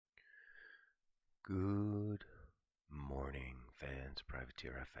Good morning, fans of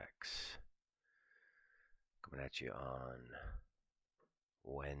PrivateerFX. Coming at you on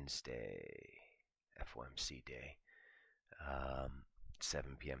Wednesday, FOMC day.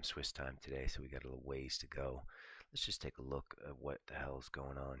 7 p.m. Swiss time today, so we got a little ways to go. Let's just take a look at what the hell's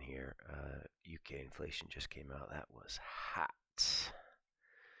going on here. UK inflation just came out. That was hot.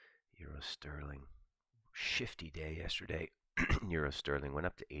 Euro sterling, shifty day yesterday. Euro sterling went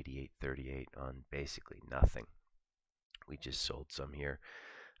up to 88.38 on basically nothing. We just sold some here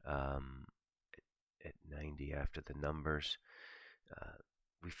at 90 after the numbers.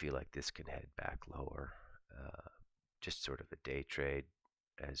 We feel like this can head back lower. Just sort of a day trade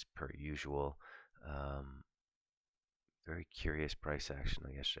as per usual. Very curious price action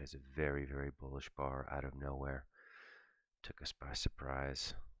yesterday. It's a very, very bullish bar out of nowhere. Took us by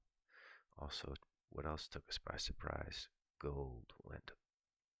surprise. Also, what else took us by surprise? Gold went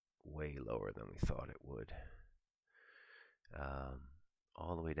way lower than we thought it would.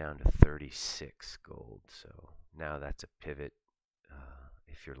 All the way down to 36 gold. So now that's a pivot.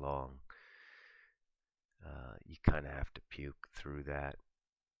 If you're long, you kind of have to puke through that.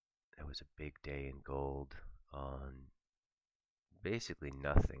 It was a big day in gold on basically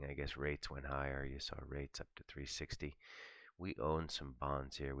nothing. I guess rates went higher. You saw rates up to 360. We own some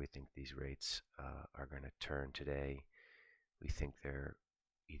bonds here. We think these rates are going to turn today. We think they're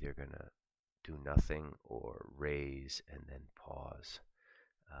either going to do nothing or raise and then pause.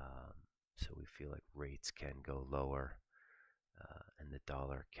 So we feel like rates can go lower and the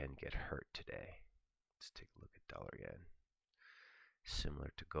dollar can get hurt today. Let's take a look at dollar yen.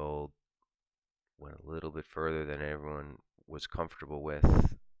 Similar to gold, went a little bit further than everyone was comfortable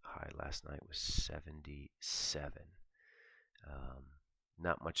with. High last night was 77.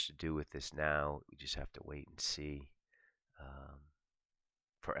 Not much to do with this now. We just have to wait and see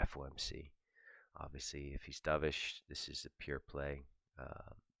for FOMC. Obviously, if he's dovish, this is a pure play.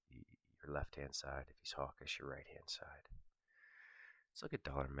 Your left-hand side. If he's hawkish, your right-hand side. Let's look at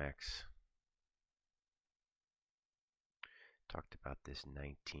dollar max. Talked about this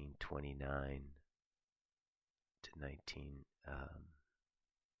 1929 to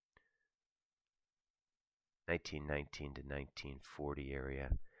 1919 to 1940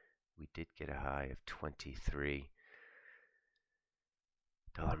 area. We did get a high of 23.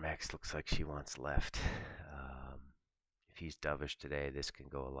 Dollar max looks like she wants left. If he's dovish today, this can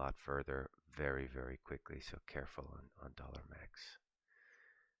go a lot further very, very quickly, so careful on dollar max.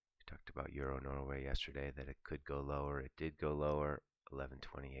 We talked about Euro Norway yesterday, that it could go lower. It did go lower,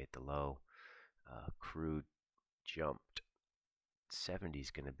 11.28 the low. Crude jumped. 70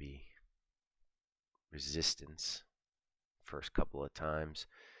 is going to be resistance first couple of times.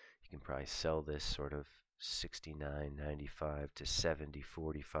 You can probably sell this sort of 69.95 to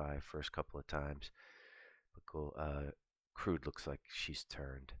 70.45 first couple of times. But crude looks like she's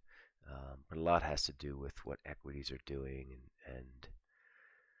turned. But a lot has to do with what equities are doing and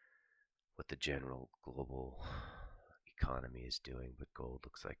what the general global economy is doing. But gold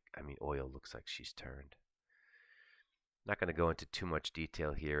looks like, oil looks like she's turned. Not going to go into too much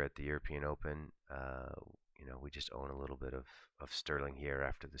detail here at the European Open. We just own a little bit of sterling here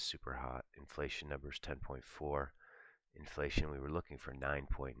after the super hot inflation numbers, 10.4. Inflation, we were looking for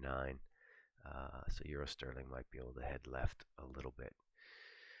 9.9. So euro sterling might be able to head left a little bit.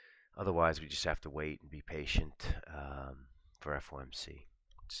 Otherwise, we just have to wait and be patient for FOMC.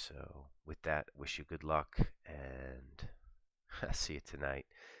 So with that, wish you good luck, and I'll see you tonight,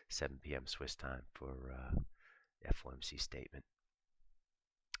 7 p.m. Swiss time for FOMC statement.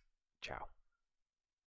 Ciao.